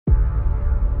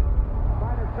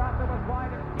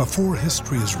Before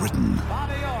history is written,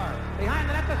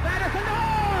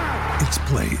 it's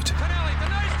played.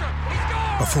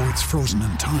 Before it's frozen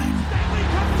in time,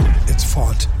 it's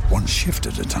fought one shift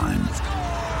at a time.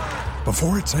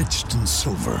 Before it's etched in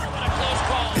silver,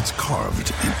 it's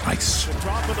carved in ice.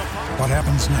 What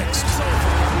happens next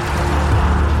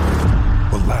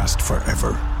will last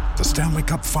forever. The Stanley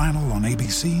Cup Final on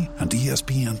ABC and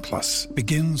ESPN Plus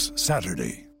begins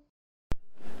Saturday.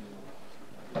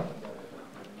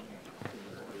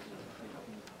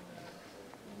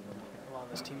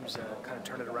 This team's kind of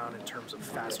turned it around in terms of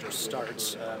faster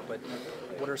starts, but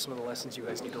what are some of the lessons you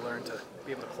guys need to learn to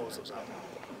be able to close those out?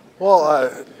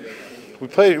 Well, we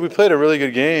played a really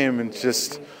good game, and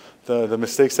just the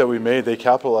mistakes that we made, they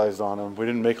capitalized on them. We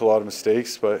didn't make a lot of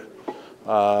mistakes, but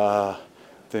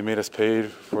they made us pay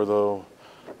for the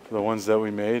ones that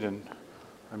we made. And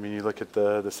I mean, you look at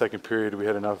the second period, we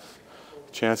had enough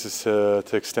chances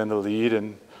to extend the lead,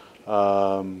 and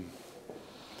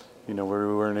we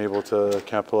weren't able to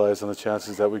capitalize on the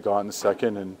chances that we got in the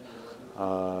second. And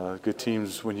good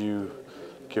teams, when you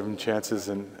give them chances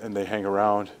and they hang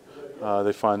around,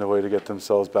 they find a way to get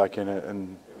themselves back in it,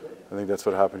 and I think that's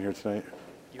what happened here tonight.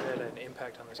 You had an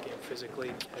impact on this game physically,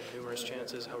 had numerous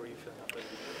chances. How were you feeling about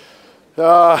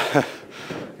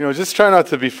it? Just try not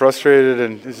to be frustrated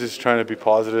and just trying to be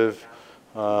positive.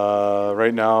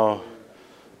 Right now,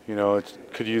 it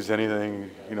could use anything,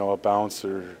 a bounce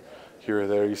or here or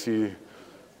there. You see,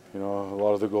 a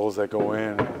lot of the goals that go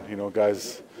in,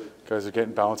 guys are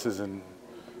getting bounces, and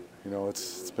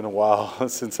it's been a while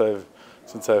since I've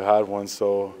had one,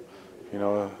 so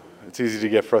it's easy to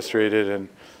get frustrated and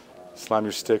slam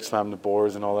your stick, slam the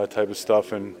boards, and all that type of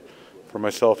stuff. And for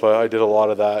myself, I did a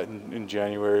lot of that in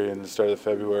January and the start of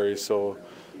February. So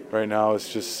right now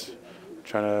it's just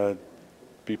trying to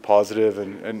be positive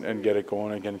and get it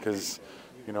going again, because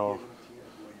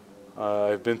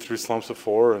I've been through slumps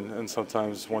before, and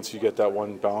sometimes once you get that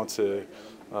one bounce, you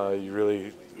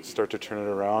really start to turn it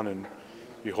around, and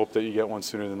you hope that you get one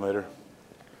sooner than later.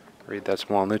 Read that,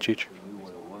 Small Lucic.